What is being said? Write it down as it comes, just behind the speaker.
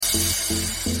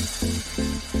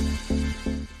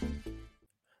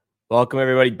Welcome,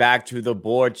 everybody, back to the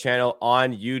Board channel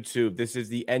on YouTube. This is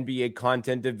the NBA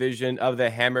content division of the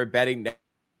Hammer Betting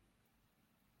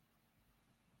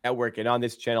Network. And on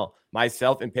this channel,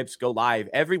 myself and Pips go live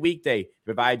every weekday to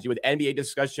provide you with NBA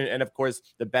discussion and, of course,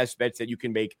 the best bets that you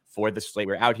can make for the slate.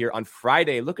 We're out here on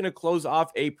Friday looking to close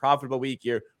off a profitable week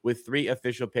here with 3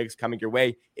 official picks coming your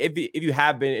way. If you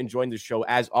have been enjoying the show,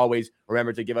 as always,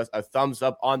 remember to give us a thumbs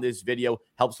up on this video,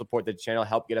 help support the channel,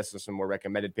 help get us to some more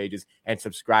recommended pages, and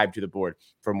subscribe to the Board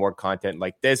for more content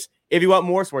like this. If you want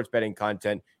more sports betting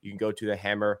content, you can go to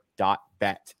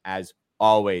thehammer.bet as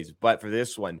always. But for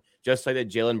this one, just like the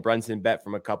Jalen Brunson bet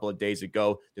from a couple of days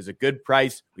ago, there's a good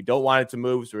price. We don't want it to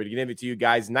move, so we're going to give it to you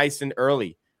guys nice and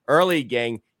early. Early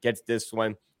gang gets this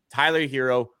one. Tyler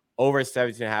Hero over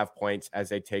 17.5 points as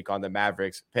they take on the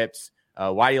Mavericks. Pips,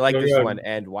 why do you like this one,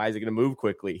 and why is it going to move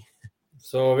quickly?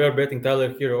 So we are betting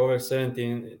Tyler Hero over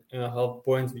 17.5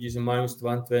 points, which is a minus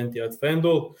 120 at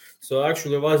FanDuel. So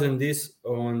actually wasn't this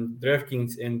on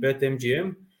DraftKings and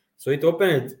BetMGM. So it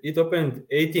opened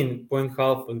 18.5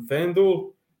 on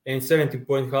FanDuel and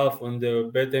 17.5 on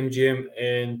the BetMGM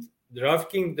and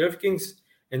DraftKings,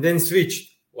 and then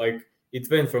switched. Like it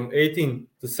went from 18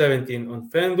 to 17 on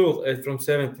FanDuel and from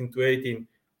 17 to 18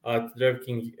 at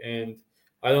DraftKings. And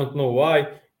I don't know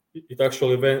why it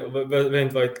actually went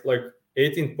like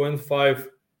 18.5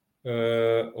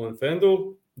 on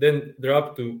FanDuel, then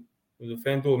dropped to the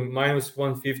FanDuel minus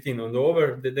 115 on the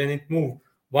over. Then it moved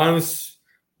minus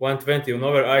 120 on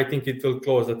over. I think it will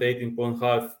close at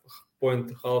 18.5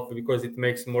 because it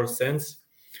makes more sense.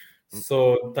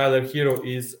 So Tyler Hero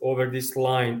is over this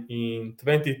line in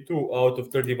 22 out of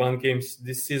 31 games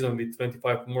this season with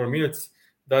 25 more minutes.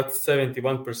 That's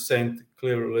 71%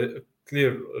 clear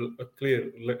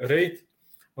rate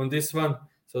on this one.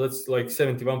 So that's like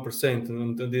 71%,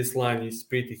 and this line is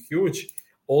pretty huge.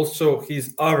 Also,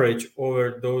 his average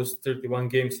over those 31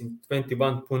 games in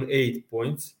 21.8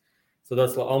 points. So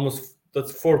that's almost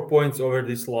 4 points over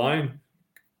this line.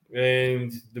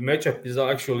 And the matchup is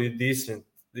actually decent.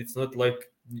 It's not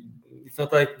like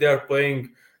they are playing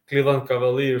Cleveland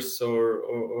Cavaliers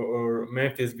or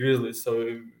Memphis Grizzlies.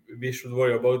 So we should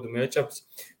worry about the matchups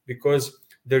because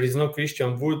there is no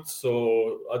Christian Wood.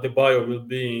 So Adebayo will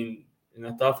be in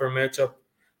a tougher matchup.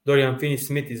 Dorian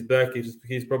Finney-Smith is back.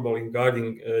 He's probably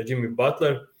guarding Jimmy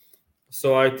Butler.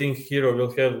 So I think Hero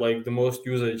will have like the most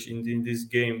usage in this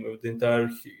game of the entire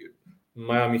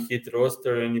Miami Heat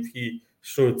roster. And if he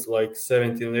shoots like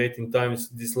 17 or 18 times,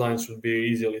 this line should be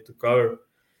easily to cover,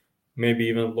 maybe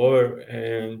even lower.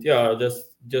 And yeah,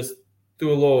 just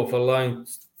too low of a line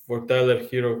for Tyler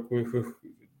Hero, who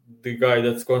the guy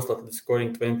that's constantly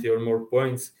scoring 20 or more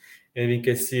points. And we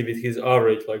can see with his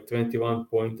average like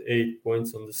 21.8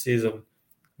 points on the season,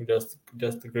 just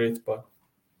a great spot.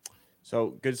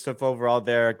 So good stuff overall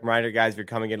there. Reminder, guys, if you're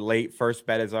coming in late, first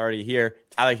bet is already here.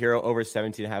 Tyler Hero over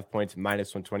 17.5 points,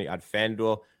 minus 120 on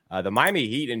FanDuel. The Miami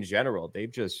Heat in general,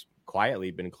 they've just quietly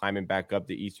been climbing back up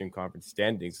the Eastern Conference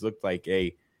standings. Looked like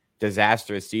a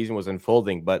disastrous season was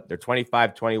unfolding, but they're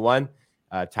 25-21.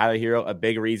 Tyler Hero, a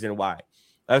big reason why.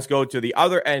 Let's go to the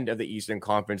other end of the Eastern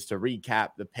Conference to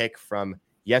recap the pick from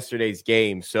yesterday's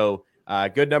game. So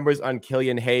good numbers on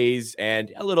Killian Hayes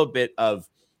and a little bit of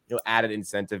added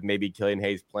incentive. Maybe Killian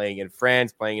Hayes playing in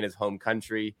France, playing in his home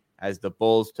country as the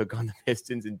Bulls took on the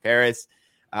Pistons in Paris.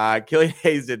 Killian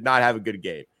Hayes did not have a good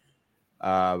game.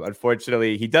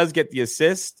 Unfortunately, he does get the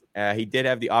assist. He did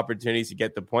have the opportunities to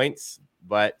get the points,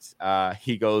 but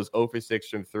he goes 0 for 6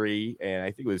 from 3, and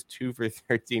I think it was 2 for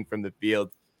 13 from the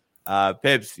field.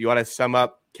 Pips, you want to sum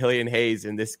up Killian Hayes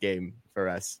in this game for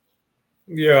us?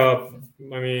 Yeah,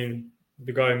 I mean,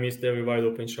 the guy missed every wide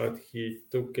open shot he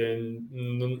took and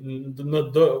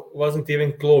wasn't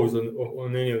even close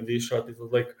on any of these shots. It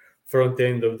was like front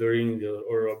end of the ring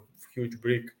or a huge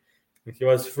brick. And he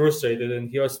was frustrated and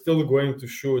he was still going to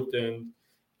shoot. And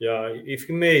yeah, if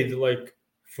he made like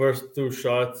first 2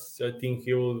 shots, I think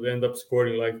he will end up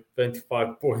scoring like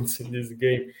 25 points in this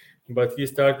game. But he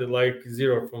started like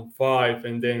 0 from 5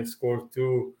 and then scored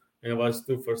 2 and was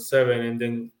 2 for 7 and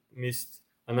then missed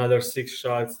another 6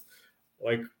 shots.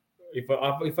 Like if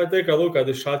I take a look at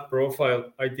the shot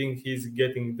profile, I think he's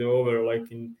getting the over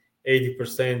like in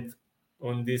 80%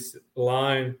 on this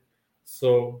line.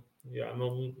 So yeah,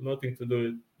 nothing to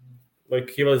do. Like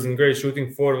he was in great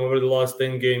shooting form over the last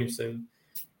 10 games and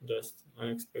just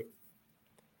unexpected.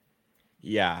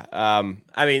 Yeah.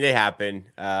 I mean, they happen.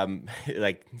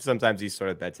 Like sometimes these sort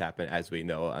of bets happen, as we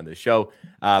know on the show.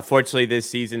 Fortunately, this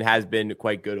season has been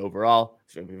quite good overall.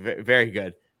 Very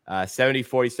good.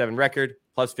 70-47 record,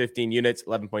 plus 15 units,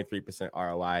 11.3%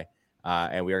 ROI.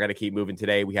 And we are going to keep moving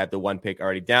today. We had the one pick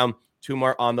already down, 2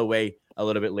 more on the way a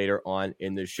little bit later on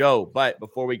in the show. But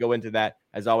before we go into that,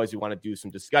 as always, we want to do some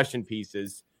discussion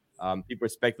pieces. People are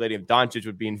speculating if Doncic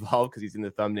would be involved because he's in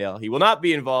the thumbnail. He will not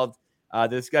be involved. The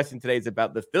discussion today is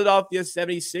about the Philadelphia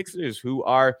 76ers, who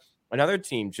are another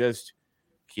team just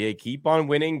keep on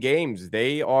winning games.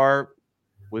 They are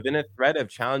within a threat of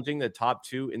challenging the top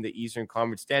 2 in the Eastern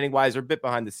Conference standing-wise. They're a bit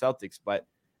behind the Celtics, but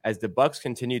as the Bucks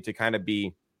continue to kind of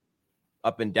be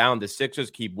up and down, the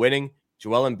Sixers keep winning.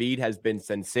 Joel Embiid has been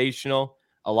sensational.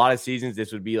 A lot of seasons,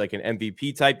 this would be like an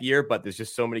MVP type year, but there's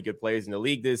just so many good players in the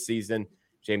league this season.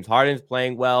 James Harden's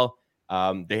playing well.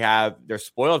 They're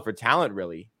spoiled for talent,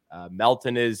 really.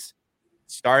 Melton is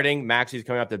starting. Maxi's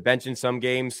coming off the bench in some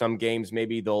games. Some games,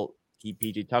 maybe they'll keep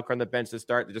PJ Tucker on the bench to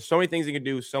start. There's so many things you can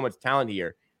do, so much talent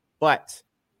here. But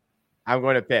I'm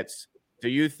going to Pips. Do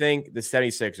you think the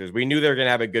 76ers, we knew they were going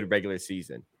to have a good regular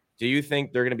season. Do you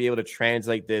think they're going to be able to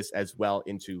translate this as well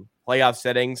into playoff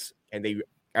settings? And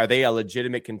are they a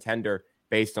legitimate contender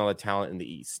based on the talent in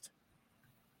the East?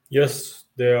 Yes,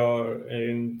 they are.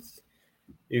 And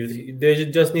they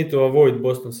just need to avoid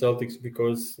Boston Celtics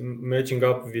because matching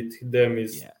up with them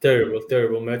is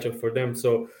terrible matchup for them.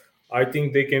 So I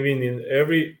think they can win in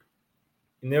every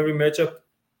matchup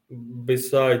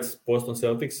besides Boston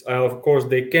Celtics. Of course,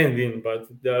 they can win, but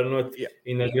they are not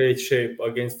in a great shape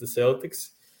against the Celtics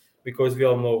because we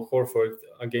all know Horford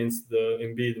against the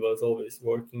Embiid was always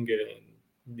working,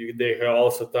 and they have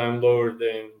also time lower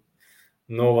than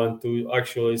no one to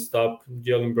actually stop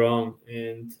Jaylen Brown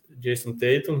and Jason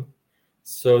Tatum.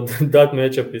 So that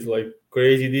matchup is like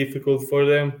crazy difficult for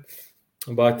them.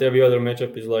 But every other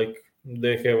matchup is like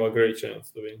they have a great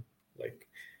chance to win. Like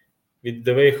with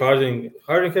the way Harden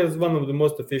has one of the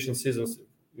most efficient seasons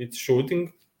with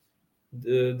shooting.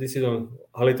 This season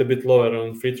a little bit lower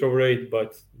on free throw rate,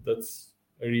 but that's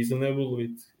reasonable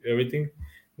with everything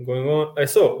going on. I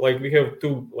saw like we have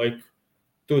two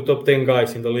top 10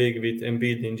 guys in the league with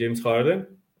Embiid and James Harden,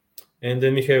 and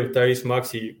then we have Tyrese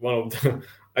Maxey, one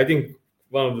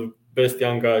of the best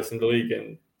young guys in the league,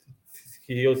 and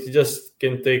he just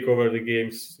can take over the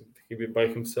games by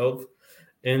himself.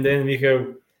 And then we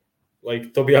have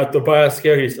like Tobias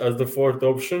Harris as the fourth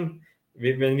option.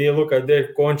 When we look at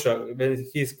their contract,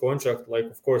 his contract, like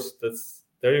of course that's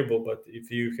terrible, but if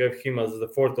you have him as the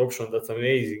fourth option, that's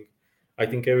amazing. I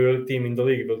think every team in the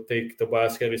league will take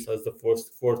Tobias Harris as the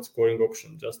fourth scoring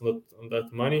option, just not on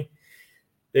that money.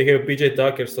 They have PJ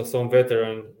Tucker, so some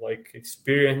veteran like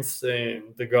experience,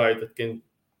 and the guy that can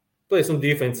play some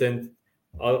defense and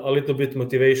a little bit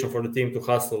motivation for the team to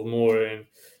hustle more and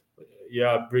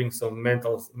bring some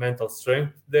mental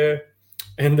strength there.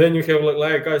 And then you have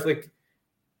like guys like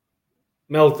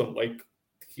Melton, like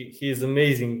he's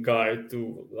amazing guy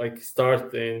to like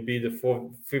start and be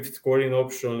the fifth scoring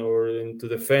option or to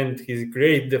defend. He's a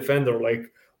great defender,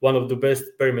 like one of the best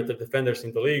perimeter defenders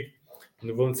in the league.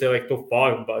 And I won't say like top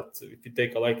 5, but if you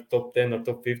take a like top 10 or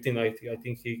top 15, I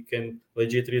think he can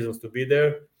legit reasons to be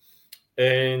there.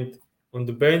 And on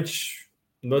the bench,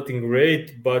 nothing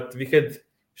great, but we had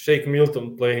Shake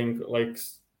Milton playing like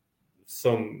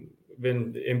some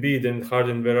when Embiid and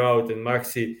Harden were out and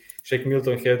Maxey. Shake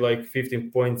Milton had like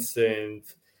 15 points and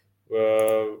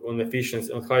on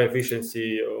high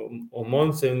efficiency on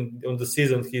months, and on the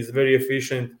season he's very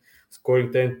efficient,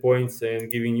 scoring 10 points and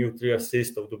giving you 3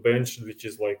 assists of the bench, which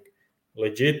is like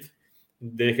legit.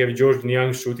 They have Jordan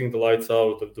Young shooting the lights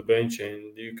out of the bench,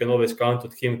 and you can always count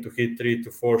on him to hit 3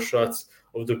 to 4 shots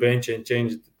of the bench and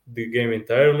change the game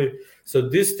entirely. So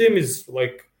this team is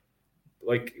like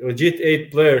legit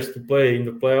 8 players to play in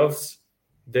the playoffs.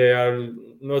 They are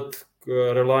not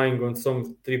relying on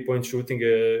some 3-point shooting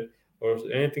or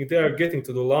anything. They are getting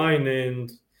to the line,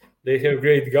 and they have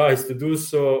great guys to do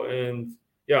so. And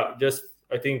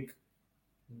I think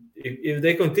if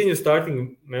they continue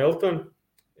starting Melton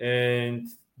and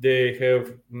they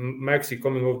have Maxey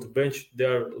coming off the bench, they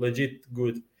are legit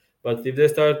good. But if they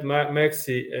start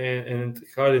Maxey and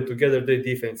Harden together, their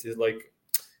defense is like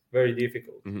very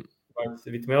difficult. Mm-hmm. But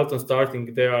with Melton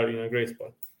starting, they are in a great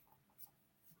spot.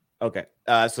 Okay.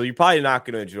 So you're probably not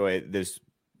going to enjoy this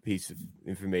piece of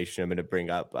information I'm going to bring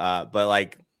up. But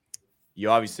like, you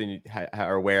obviously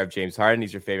are aware of James Harden.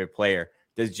 He's your favorite player.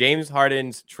 Does James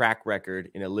Harden's track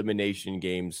record in elimination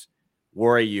games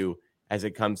worry you as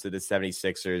it comes to the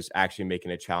 76ers actually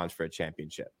making a challenge for a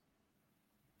championship?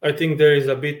 I think there is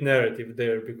a bit narrative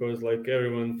there because like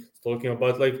everyone's talking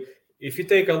about, like if you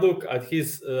take a look at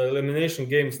his elimination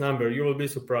games number, you will be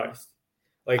surprised.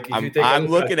 Like if you take I'm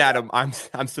looking at him.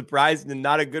 I'm surprised in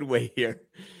not a good way here.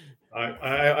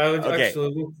 I Okay.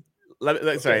 actually look.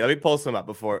 Sorry, Okay. let me pull some up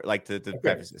before, like, to Okay.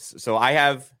 preface this. So I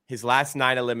have his last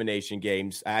 9 elimination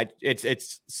games.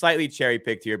 It's slightly cherry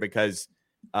picked here because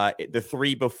the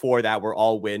 3 before that were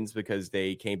all wins because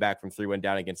they came back from 3-1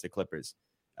 down against the Clippers.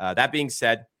 That being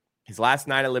said, his last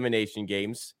 9 elimination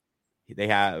games,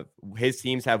 his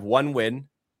teams have 1 win,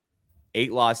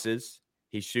 8 losses.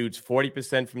 He shoots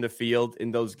 40% from the field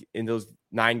in those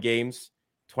 9 games,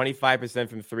 25%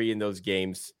 from 3 in those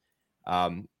games.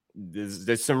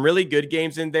 There's some really good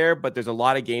games in there, but there's a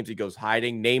lot of games he goes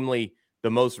hiding, namely the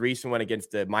most recent one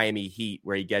against the Miami Heat,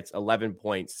 where he gets 11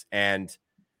 points. And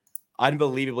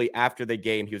unbelievably, after the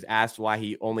game, he was asked why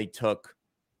he only took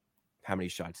how many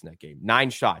shots in that game? 9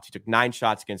 shots. He took 9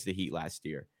 shots against the Heat last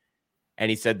year. And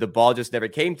he said, the ball just never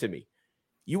came to me.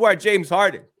 You are James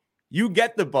Harden. You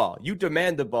get the ball. You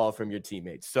demand the ball from your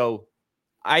teammates. So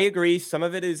I agree. Some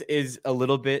of it is a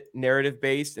little bit narrative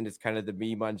based, and it's kind of the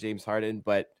meme on James Harden,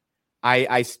 but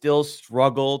I still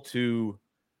struggle to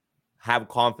have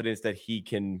confidence that he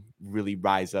can really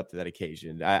rise up to that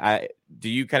occasion. Do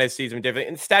you kind of see something different?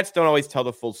 And stats don't always tell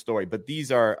the full story, but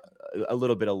these are a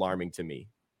little bit alarming to me.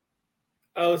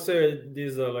 I would say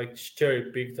these are like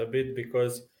cherry picked a bit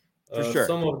because For sure.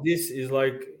 some of this is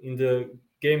like in the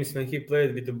games when he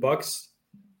played with the Bucks,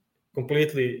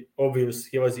 completely obvious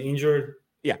he was injured.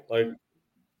 Yeah. Like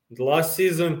the last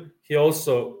season, he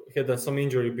also had some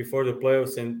injury before the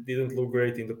playoffs and didn't look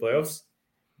great in the playoffs.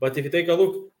 But if you take a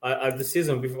look at the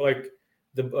season before, like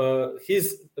the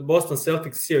Boston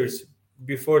Celtics series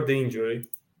before the injury,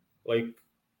 like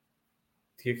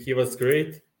he was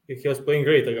great. He was playing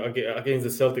great against the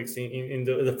Celtics in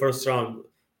the first round.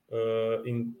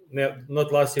 In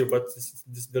not last year, but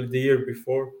the year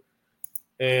before,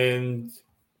 and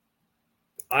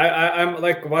I'm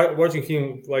like watching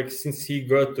him like since he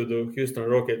got to the Houston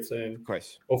Rockets, and Of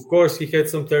course. of course he had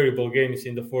some terrible games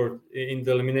in the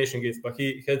elimination games, but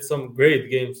he had some great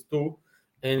games too.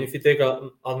 And if you take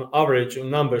an average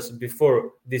numbers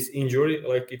before this injury,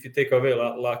 like if you take away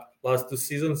last 2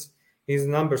 seasons, his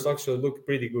numbers actually look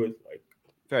pretty good. Like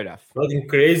Fair enough. nothing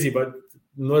crazy, but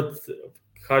not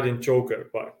hard and choker.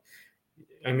 But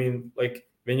I mean, like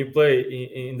when you play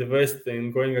in the West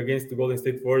and going against the Golden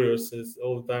State Warriors is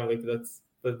all the time, like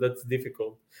that's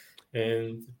difficult.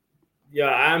 And yeah,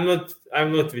 I'm not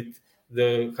with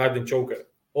the Harden choker.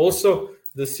 Also,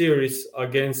 the series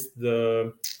against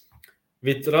the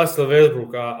with Russell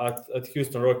Westbrook at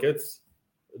Houston Rockets,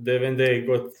 when they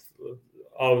got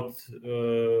out.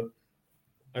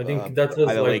 I think that By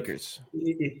was the like Lakers.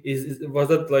 was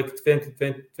that like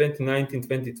 2019,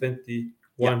 2021,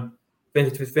 Yeah.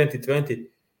 2020.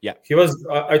 Yeah. He was.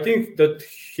 I think that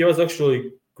he was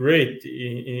actually great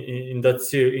in that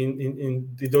series in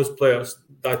those players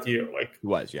that year. Like He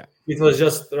was, yeah. it was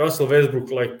just Russell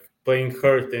Westbrook like playing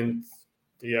hurt and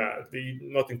yeah,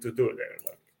 nothing to do there.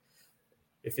 Like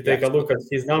if you take Yeah. a look at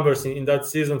his numbers in that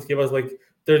season, he was like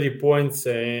 30 points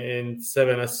and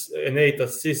 8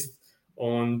 assists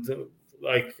on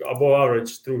like above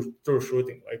average through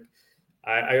shooting. Like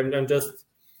I'm just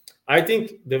I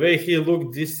think the way he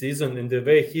looked this season and the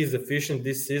way he's efficient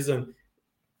this season,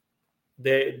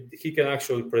 he can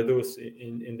actually produce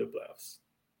in the playoffs.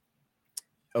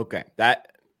 Okay,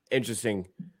 that interesting.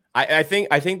 I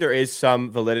think there is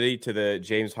some validity to the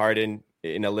James Harden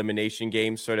in elimination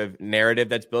game sort of narrative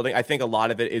that's building. I think a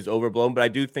lot of it is overblown, but I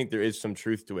do think there is some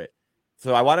truth to it.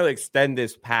 So I want to extend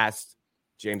this past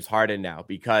James Harden now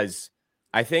because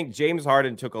I think James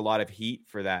Harden took a lot of heat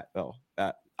for that. Oh,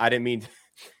 I didn't mean,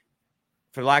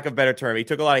 for lack of a better term, he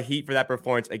took a lot of heat for that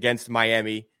performance against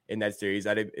Miami in that series.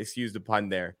 I didn't excuse the pun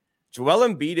there. Joel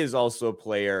Embiid is also a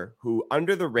player who,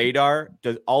 under the radar,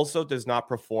 does not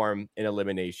perform in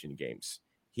elimination games.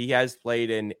 He has played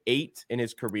in 8 in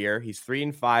his career. He's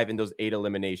 3-5 in those 8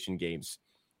 elimination games.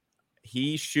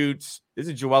 He shoots. This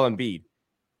is Joel Embiid.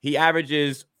 He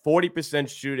averages 40%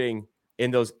 shooting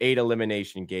in those 8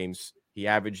 elimination games. He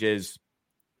averages,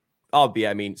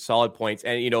 solid points.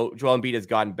 And Joel Embiid has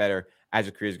gotten better as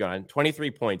the career's gone on.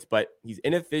 23 points, but he's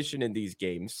inefficient in these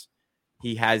games.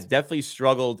 He has definitely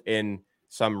struggled in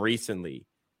some recently.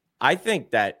 I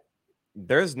think that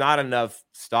there's not enough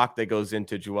stock that goes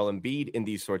into Joel Embiid in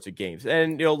these sorts of games.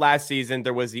 And last season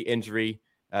there was the injury,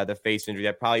 the face injury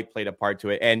that probably played a part to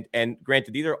it. And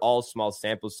granted, these are all small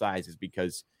sample sizes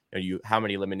because how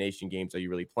many elimination games are you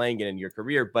really playing in your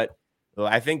career? But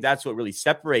I think that's what really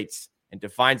separates and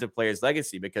defines a player's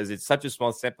legacy because it's such a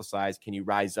small sample size. Can you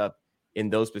rise up in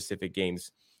those specific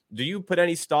games? Do you put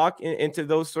any stock into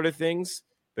those sort of things?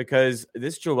 Because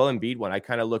this Joel Embiid one, I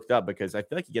kind of looked up because I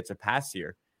feel like he gets a pass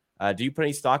here. Do you put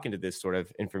any stock into this sort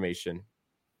of information?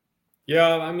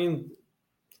 Yeah, I mean,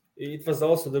 it was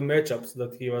also the matchups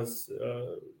that he was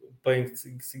playing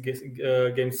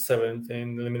game 7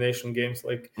 and elimination games.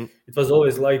 Like Mm, it was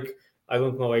always like, I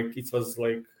don't know, like it was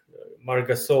like Marc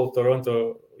Gasol,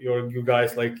 Toronto, you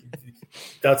guys, like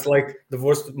that's like the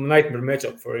worst nightmare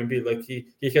matchup for Embiid. Like he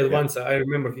had yep, once, I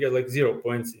remember he had like 0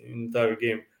 points in the entire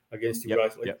game against you yep,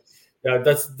 guys. Like yep. yeah,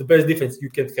 that's the best defense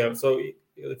you can have. So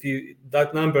if you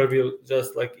that number will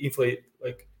just like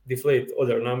deflate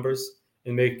other numbers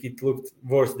and make it look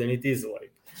worse than it is.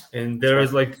 Like, and there is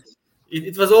Smart. like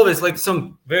it was always like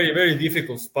some very very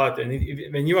difficult spot. And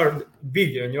when you are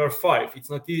big and you are 5, it's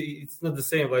not the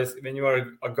same as when you are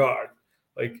a guard.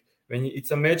 Like when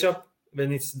it's a matchup,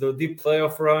 when it's the deep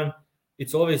playoff run,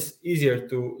 it's always easier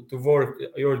to work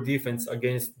your defense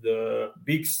against the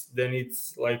bigs than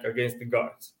it's like against the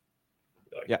guards.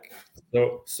 Yeah,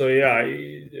 Like so yeah,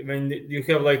 when you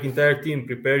have like entire team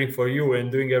preparing for you and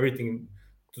doing everything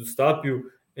to stop you,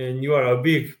 and you are a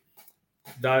big,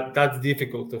 that's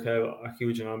difficult to have a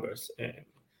huge numbers. And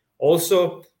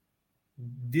also,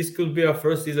 this could be our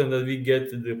first season that we get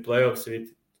to the playoffs with.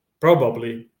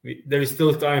 Probably there is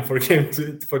still time for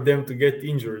them to get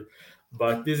injured,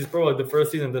 but this is probably the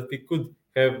first season that we could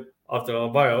have after a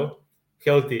while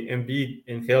healthy Embiid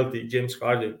and healthy James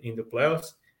Harden in the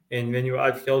playoffs. And when you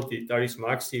add healthy Tyrese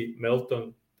Maxey,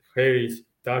 Melton, Harris,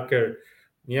 Tucker,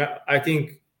 yeah, I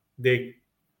think they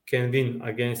can win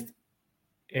against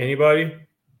anybody,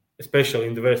 especially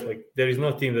in the West. Like there is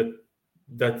no team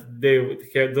that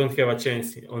they don't have a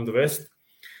chance on the West.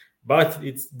 But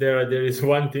it's there. There is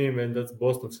one team, and that's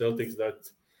Boston Celtics. That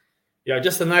yeah,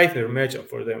 just a nightmare matchup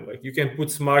for them. Like you can put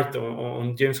Smart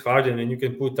on James Harden, and you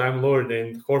can put Time Lord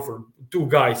and Horford, two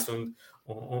guys on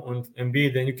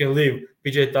Embiid, and you can leave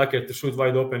PJ Tucker to shoot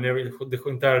wide open the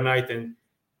entire night. And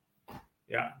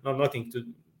yeah, nothing to.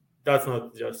 That's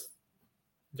not just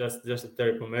a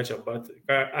terrible matchup. But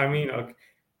I mean, like,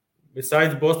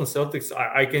 besides Boston Celtics,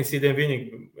 I can see them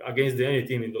winning against any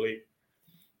team in the league.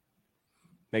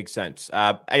 makes sense.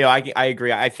 I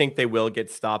agree. I think they will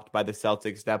get stopped by the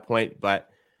Celtics at that point, but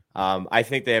I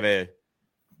think they have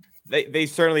they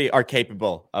certainly are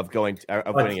capable of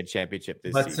winning a championship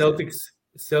this But season.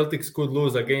 Celtics could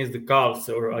lose against the Cavs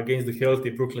or against the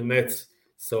healthy Brooklyn Nets.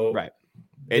 So Right.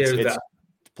 there's It's that.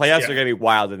 playoffs Yeah, are going to be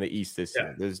wild in the East this yeah.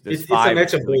 year. There's It's a 5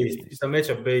 matchup good based. teams. It's a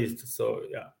matchup based. So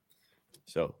yeah.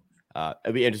 So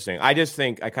it'll be interesting. I just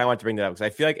think I kind of want to bring that up because I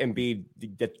feel like Embiid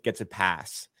gets a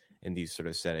pass in these sort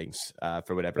of settings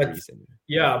for whatever But reason.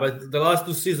 yeah, but the last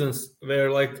 2 seasons were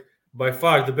like by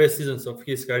far the best seasons of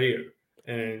his career.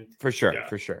 And For sure, yeah,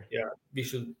 for sure. yeah, we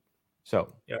should.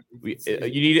 So Yeah,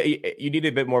 you need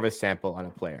a bit more of a sample on a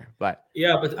player, but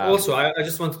yeah. But also, I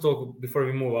just want to talk before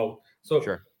we move out. So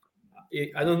sure.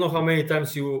 I don't know how many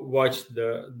times you watched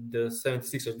the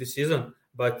 76ers this season,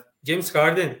 but James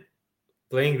Harden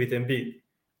playing with Embiid,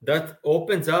 that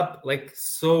opens up like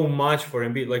so much for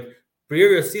Embiid. Like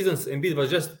previous seasons, Embiid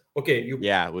was just okay. You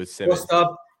Yeah, with post Simmons.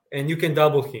 up and you can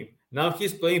double him. Now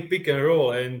he's playing pick and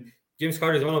roll, and James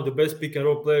Harden is one of the best pick and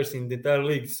roll players in the entire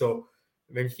league. So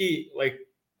when he like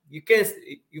you can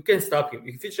you can stop him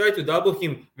if you try to double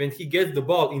him when he gets the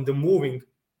ball in the moving.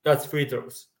 That's free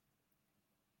throws.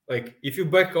 Like if you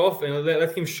back off and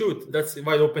let him shoot, that's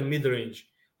wide open mid range.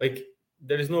 Like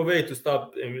there is no way to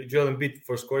stop Joel Embiid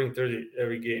for scoring 30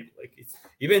 every game. Like it's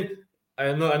even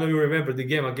I know you remember the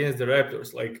game against the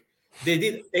Raptors. Like they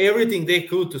did everything they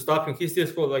could to stop him. He still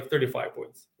scored like 35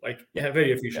 points. Like Yep. yeah,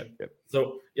 very efficient. Yep.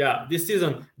 So yeah, this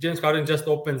season James Harden just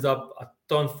opens up a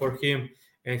ton for him,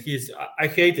 and I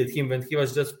hated him when he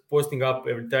was just posting up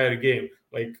every entire game.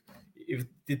 Like if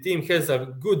the team has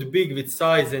a good big with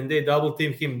size and they double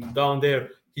team him down there,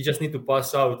 he just need to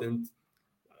pass out and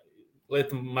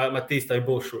let Matisse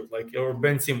Thybulle shoot, like or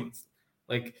Ben Simmons.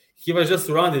 Like he was just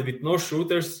surrounded with no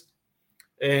shooters,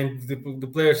 and the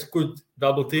players could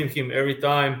double team him every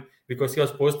time because he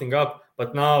was posting up.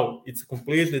 But now it's a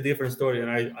completely different story, and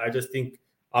I just think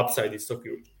upside is so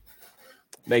huge.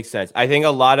 Makes sense. I think a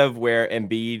lot of where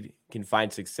Embiid can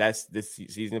find success this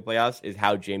season in playoffs is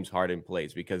how James Harden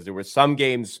plays, because there were some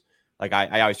games, like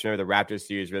I always remember the Raptors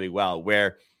series really well,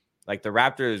 where like the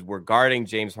Raptors were guarding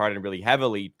James Harden really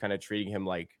heavily, kind of treating him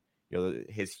like,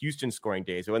 his Houston scoring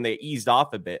days. So when they eased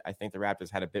off a bit, I think the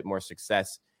Raptors had a bit more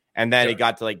success. And then it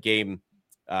got to like game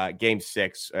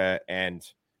 6. And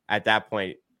at that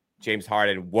point, James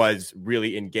Harden was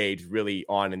really engaged, really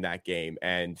on in that game.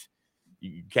 And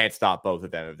you can't stop both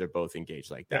of them if they're both engaged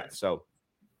like that. Yeah. So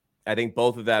I think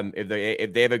both of them, if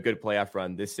they have a good playoff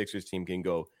run, this Sixers team can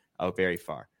go out very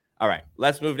far. All right,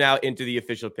 let's move now into the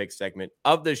official pick segment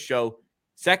of the show.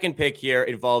 Second pick here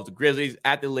involved Grizzlies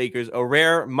at the Lakers, a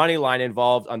rare money line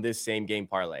involved on this same game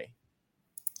parlay.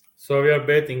 So we are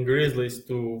betting Grizzlies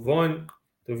to win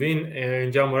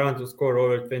and Ja Morant to score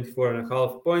over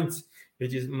 24.5 points,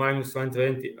 which is minus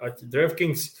 120 at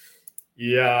DraftKings.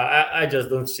 Yeah, I just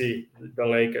don't see the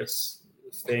Lakers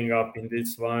staying up in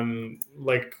this one.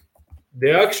 Like,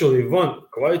 they actually won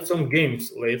quite some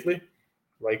games lately.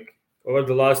 Like, over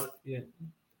the last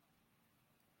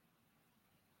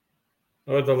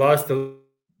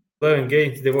 11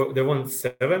 games, they won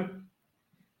 7,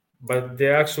 but they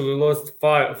actually lost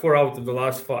 4 out of the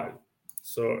last 5.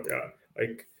 So yeah,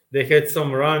 like they had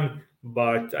some run,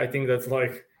 but I think that's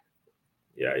like,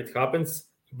 yeah, it happens.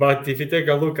 But if you take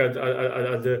a look at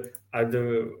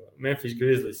the Memphis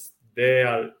Grizzlies, they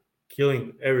are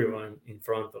killing everyone in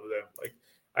front of them. Like,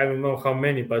 I don't know how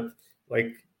many, but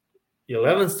like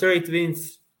 11 straight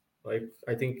wins. Like,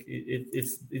 I think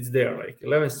it's there. Like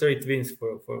 11 straight wins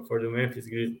for the Memphis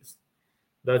Grizzlies.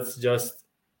 That's just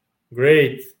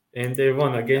great, and they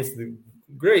won against the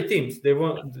great teams. They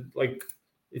won, like,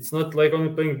 it's not like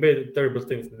only playing bad, terrible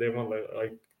teams. They won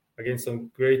like against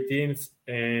some great teams,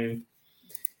 and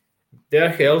they are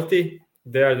healthy.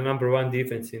 They are the number 1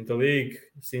 defense in the league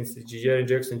since Jaren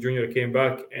Jackson Jr. came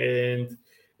back, and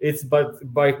it's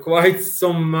but by quite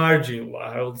some margin.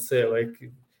 I would say like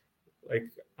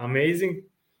amazing.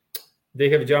 They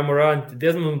have Ja Morant,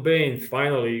 Desmond Bain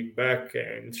finally back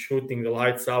and shooting the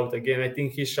lights out again. I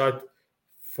think he shot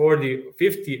 40,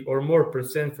 50 or more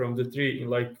percent from the 3 in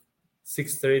like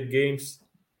 6 straight games.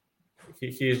 He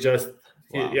is just,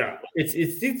 Wow. yeah.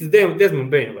 It's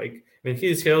Desmond Bain. Like, when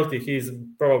he's healthy, he's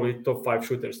probably top 5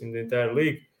 shooters in the entire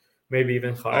league, maybe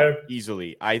even higher.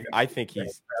 Easily. I think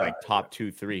he's like top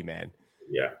 2, 3, man.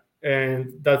 Yeah,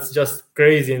 and that's just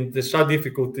crazy. And the shot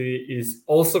difficulty is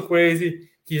also crazy.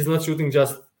 He's not shooting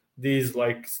just these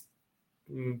like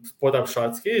spot up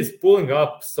shots. He is pulling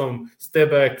up some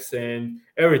step backs and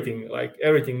everything, like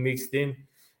everything mixed in.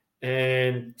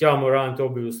 And Ja Morant,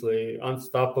 obviously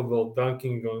unstoppable,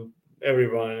 dunking on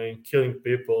everyone and killing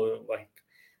people, like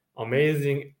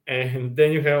amazing. And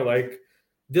then you have like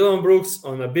Dylan Brooks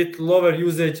on a bit lower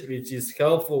usage, which is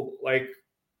helpful, like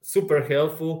super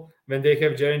helpful when they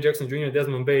have Jaren Jackson Jr.,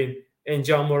 Desmond Bain, and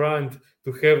Ja Morant.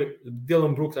 To have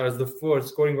Dylan Brooks as the 4th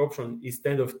scoring option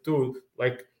instead of 2,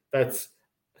 like, that's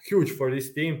huge for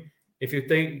this team. If you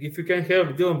can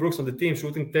have Dylan Brooks on the team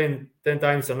shooting 10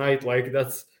 times a night, like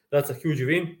that's a huge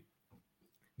win,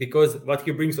 because what he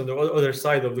brings on the other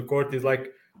side of the court is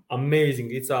like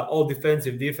amazing. It's all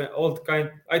defensive defense, all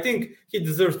kind. I think he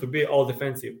deserves to be all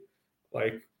defensive,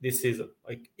 like this season,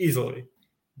 like easily.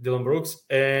 Dylan Brooks,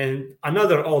 and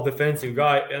another all defensive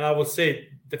guy, and I would say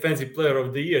defensive player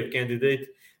of the year candidate,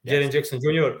 Jaren Jackson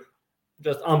Jr.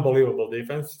 Just unbelievable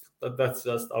defense. That's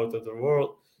just out of the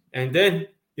world. And then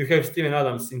you have Steven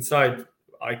Adams inside,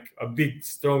 like a big,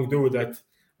 strong dude that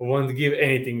won't give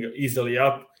anything easily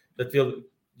up, that will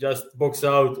just box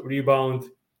out,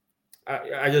 rebound.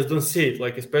 I just don't see it,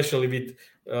 like especially with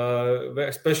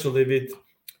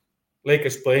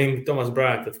Lakers playing Thomas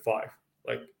Bryant at 5.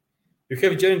 Like, you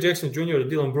have Jaren Jackson Jr.,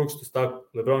 Dylan Brooks to stop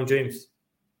LeBron James,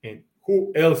 and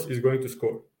who else is going to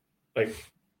score? Like,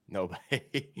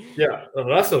 nobody. Yeah,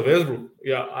 Russell Westbrook.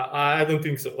 Yeah, I don't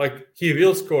think so. Like, he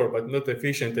will score, but not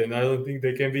efficient, and I don't think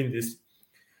they can win this.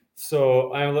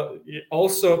 So I'm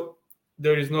also,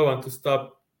 there is no one to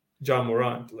stop Ja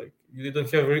Morant. Like, you don't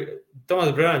have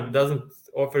Thomas Bryant doesn't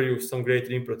offer you some great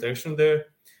rim protection there,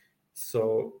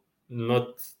 so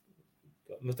not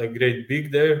a great big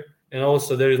there. And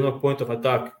also, there is no point of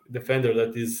attack defender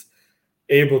that is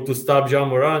able to stop Ja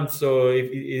Morant. So if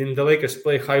in the Lakers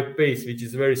play high pace, which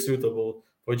is very suitable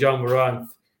for Ja Morant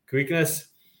quickness.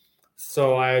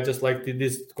 So I just like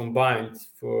this combined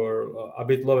for a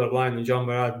bit lower line on Ja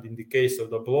Morant in the case of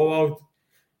the blowout.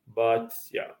 But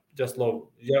yeah, just love.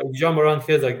 Ja Morant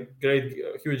has a great,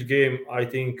 huge game. I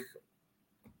think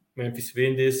Memphis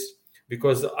win this,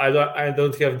 because I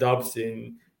don't have doubts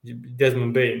in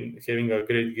Desmond Bain having a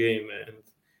great game,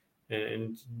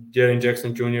 and Jaren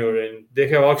Jackson Jr. And they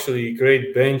have actually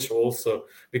great bench also,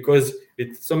 because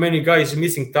with so many guys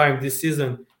missing time this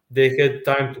season, they had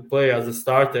time to play as the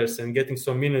starters and getting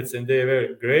some minutes, and they were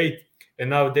great. And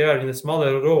now they are in a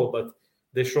smaller role, but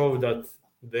they show that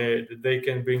they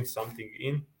can bring something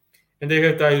in. And they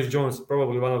have Tyus Jones,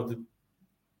 probably one of the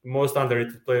most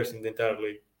underrated players in the entire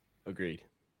league. Agreed.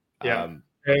 Yeah,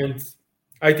 and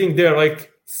I think they're like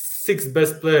 6th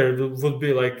best player would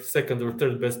be like 2nd or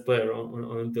 3rd best player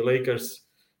on the Lakers.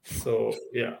 So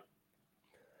yeah,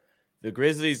 the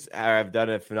Grizzlies have done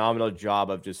a phenomenal job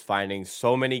of just finding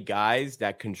so many guys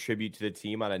that contribute to the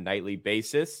team on a nightly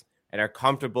basis. and are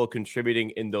comfortable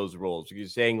contributing in those roles. You're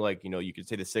saying, like, you could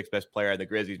say the sixth best player on the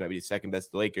Grizzlies might be the second best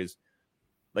to the Lakers.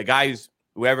 The guys,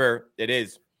 whoever it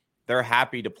is, they're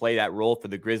happy to play that role for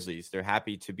the Grizzlies. They're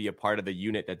happy to be a part of the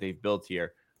unit that they've built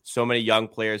here. So many young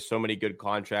players, so many good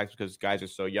contracts because guys are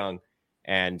so young.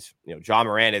 And, John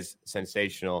Moran is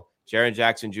sensational. Jaren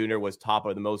Jackson Jr. was top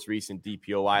of the most recent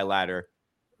DPOY ladder.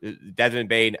 Desmond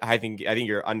Bane, I think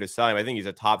you're underselling him. I think he's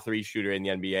a top 3 shooter in the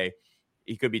NBA.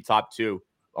 He could be top 2,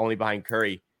 only behind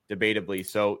Curry, debatably.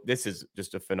 So this is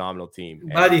just a phenomenal team.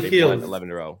 Buddy Hield. 11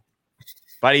 in a row.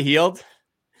 Buddy Hield?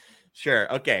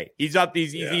 Sure. Okay. He's up.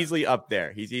 He's easily up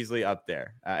there. He's easily up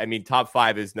there. I mean, top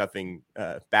 5 is nothing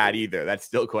bad either. That's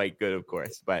still quite good, of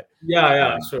course. But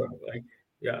sure.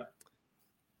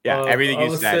 Everything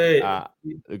you said.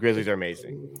 The Grizzlies are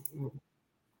amazing.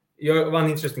 One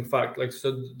interesting fact.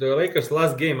 So the Lakers'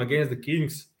 last game against the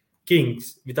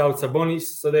Kings without Sabonis,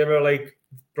 so they were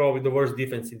probably the worst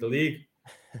defense in the league.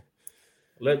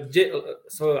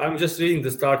 So I'm just reading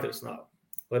the starters now.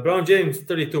 LeBron James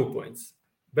 32 points.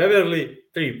 Beverly,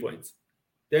 3 points.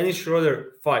 Dennis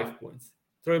Schroeder, 5 points.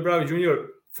 Troy Brown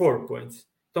Jr., 4 points.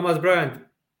 Thomas Bryant,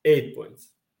 8 points.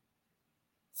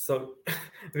 So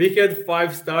we had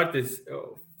 5 starters,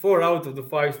 4 out of the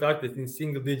 5 starters in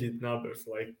single-digit numbers.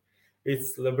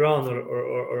 It's LeBron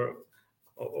or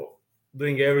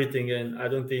doing everything, and I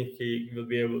don't think he will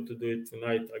be able to do it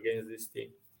tonight against this team.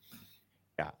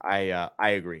 Yeah, I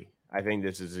agree. I think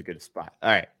this is a good spot.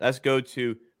 All right, let's go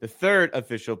to the third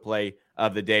official play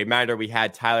of the day. Reminder, we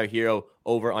had Tyler Hero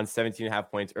over on 17.5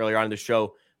 points earlier on in the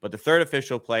show, but the third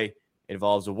official play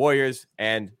involves the Warriors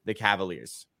and the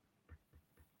Cavaliers.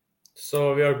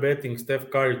 So we are betting Steph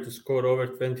Curry to score over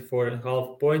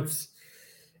 24.5 points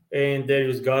and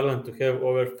Darius Garland to have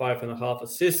over 5.5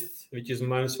 assists, which is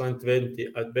minus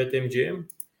 120 at BetMGM.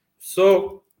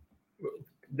 So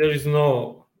there is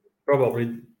no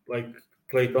probably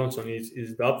Klay Thompson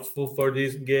is doubtful for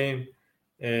this game.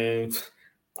 And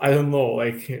I don't know,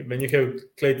 when you have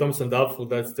Klay Thompson doubtful,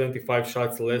 that's 25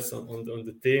 shots less on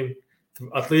the team,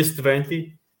 at least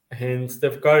 20. And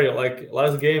Steph Curry,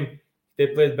 last game, they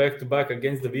played back-to-back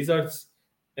against the Wizards.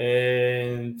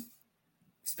 And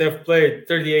Steph played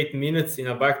 38 minutes in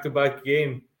a back-to-back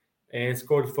game and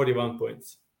scored 41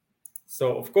 points.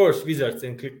 So, of course, Wizards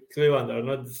and Cleveland are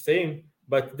not the same,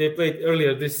 but they played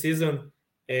earlier this season,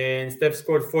 and Steph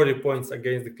scored 40 points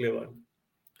against the Cleveland.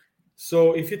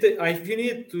 So if you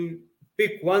need to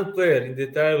pick one player in the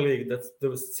entire league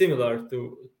that's similar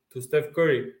to Steph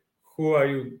Curry, who are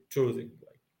you choosing?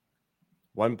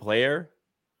 One player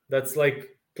that's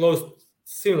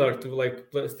similar to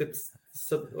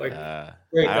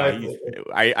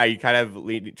are you kind of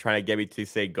trying to get me to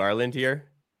say Garland here?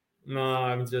 No,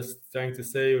 I'm just trying to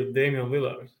say Damian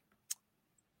Lillard.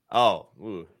 Oh,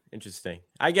 interesting.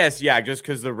 I guess, just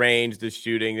because the range, the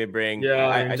shooting they bring.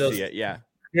 I see it. Yeah.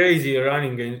 Crazy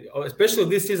running game, especially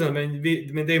this season when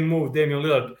they moved Damian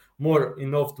Lillard more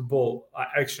in off the ball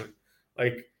action.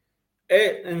 And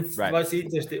right. What's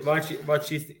interesting,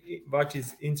 what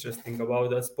is interesting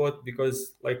about that spot,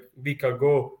 because a week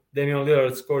ago Damian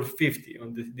Lillard scored 50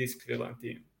 on this Cleveland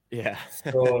team. Yeah.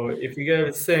 So if you get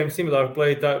the similar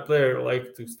player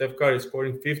to Steph Curry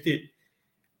scoring 50,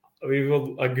 we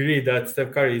will agree that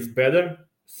Steph Curry is better.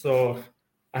 So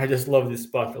I just love this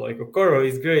spot. Okoro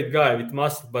is a great guy with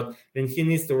muscle, but when he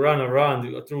needs to run around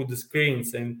through the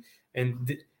screens and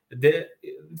it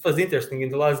was interesting in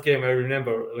the last game. I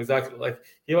remember exactly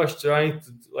he was trying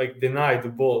to deny the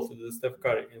ball to the Steph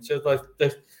Curry, and just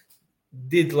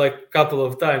did couple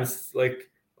of times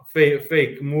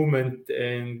fake movement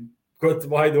and got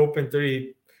wide open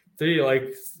three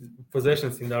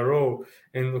possessions in a row,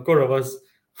 and Okoro was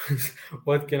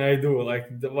what can I do?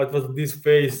 What was this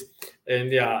phase?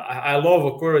 And I love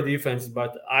Okoro defense,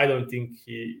 but I don't think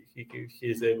he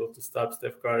is able to stop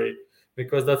Steph Curry,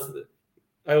 because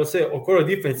I will say Okoro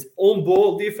defense, on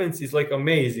ball defense is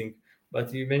amazing,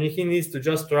 but when he needs to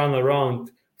just run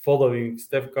around following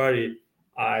Steph Curry,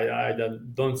 I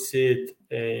don't see it.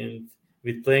 And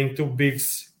with playing 2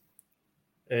 bigs,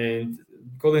 and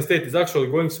Golden State is actually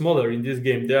going smaller in this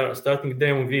game. They are starting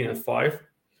Draymond Green at 5.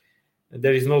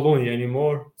 There is no Looney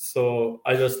anymore, so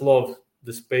I just love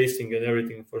the spacing and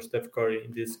everything for Steph Curry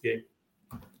in this game.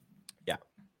 Yeah,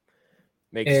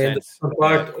 makes sense. And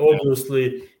part,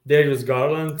 obviously, Darius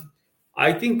Garland.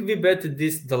 I think we betted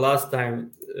this the last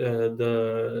time the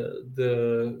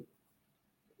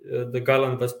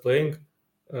Garland was playing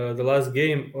the last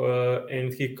game,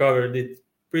 and he covered it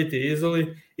pretty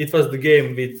easily. It was the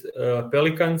game with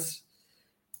Pelicans.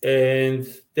 And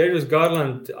Darius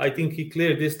Garland, I think he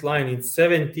cleared this line in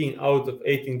 17 out of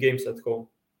 18 games at home.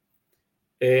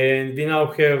 And we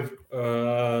now have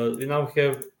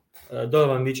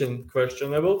Donovan Mitchell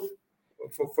questionable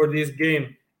for this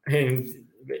game, and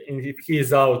if he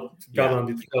is out, Garland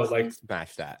did have like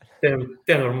smash that 10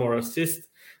 or more assists.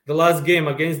 The last game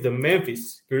against the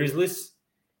Memphis Grizzlies,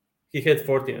 he had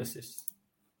 14 assists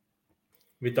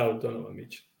without Donovan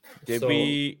Mitchell.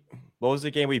 What was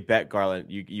the game we bet Garland?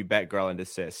 You bet Garland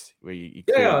assists. It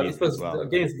was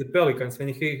against the Pelicans when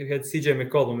he had CJ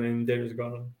McCollum and Darius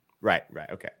Garland. Right,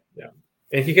 okay. Yeah.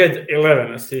 And he had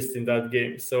 11 assists in that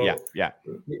game. So yeah.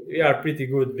 We are pretty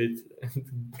good with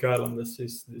Garland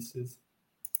assists this is.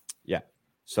 Yeah.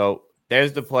 So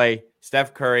there's the play.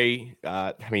 Steph Curry.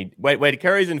 When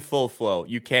Curry's in full flow,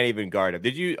 you can't even guard him.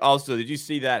 Did you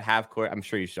see that half court? I'm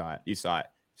sure you saw it.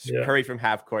 Yeah. Curry from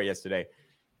half court yesterday.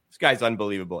 This guy's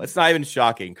unbelievable. It's not even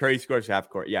shocking. Curry scores half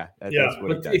court. That's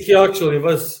what but he actually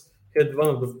had one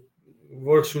of the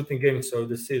worst shooting games of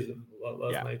the season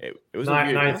last night. It was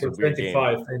 9 for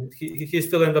 25, and he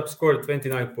still ended up scoring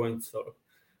 29 points. So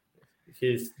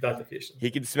he's that efficient.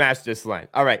 He can smash this line.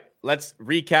 All right, let's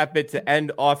recap it to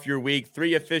end off your week.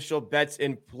 3 official bets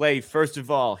in play. First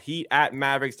of all, Heat at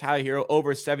Mavericks. Tyler Hero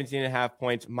over 17.5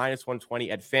 points,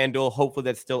 -120 at FanDuel. Hopefully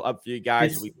that's still up for you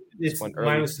guys. It's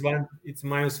minus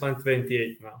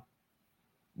 128 now.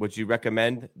 Would you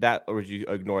recommend that, or would you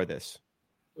ignore this?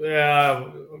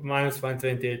 Yeah, minus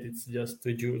 128. It's just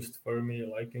too juiced for me.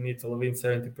 Like, you need to win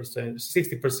 70%,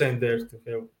 60% there to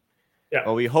have. Yeah.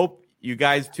 Well, we hope you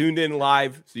guys tuned in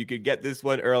live so you could get this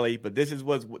one early. But this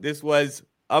was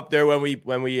up there when we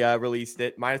released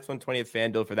it. Minus 120 at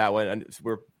FanDuel for that one. And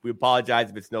we apologize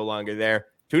if it's no longer there.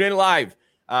 Tune in live.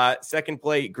 Second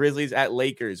play, Grizzlies at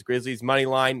Lakers. Grizzlies money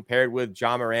line paired with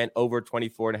Ja Morant over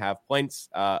 24.5 points,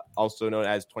 also known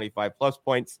as 25 plus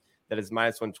points. That is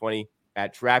minus 120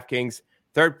 at DraftKings.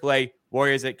 Third play,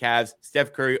 Warriors at Cavs.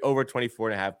 Steph Curry over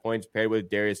 24.5 points paired with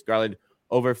Darius Garland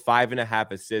over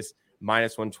 5.5 assists,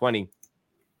 minus 120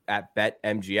 at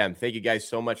BetMGM. Thank you guys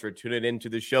so much for tuning in to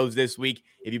the shows this week.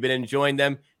 If you've been enjoying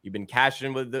them, you've been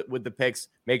cashing with the picks,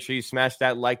 make sure you smash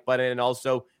that like button, and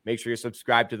also make sure you're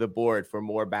subscribed to the board for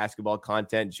more basketball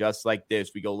content just like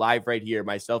this. We go live right here,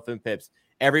 myself and Pips,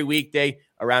 every weekday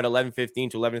around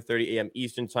 11:15 to 11:30 a.m.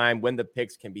 Eastern time when the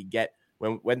picks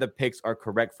when the picks are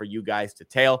correct for you guys to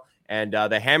tail. And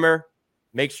the Hammer,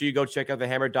 make sure you go check out the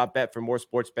hammer.bet for more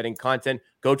sports betting content.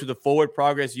 Go to the Forward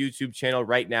Progress YouTube channel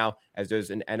right now as there's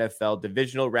an NFL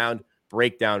divisional round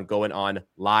breakdown going on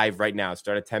live right now.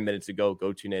 Started 10 minutes ago.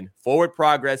 Go tune in. Forward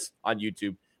Progress on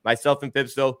YouTube. Myself and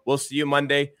Pips, though, we'll see you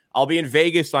Monday. I'll be in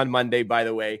Vegas on Monday, by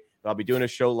the way. I'll be doing a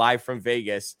show live from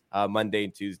Vegas Monday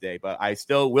and Tuesday. But I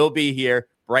still will be here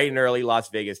bright and early Las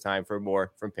Vegas time for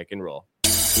more from Pick and Roll.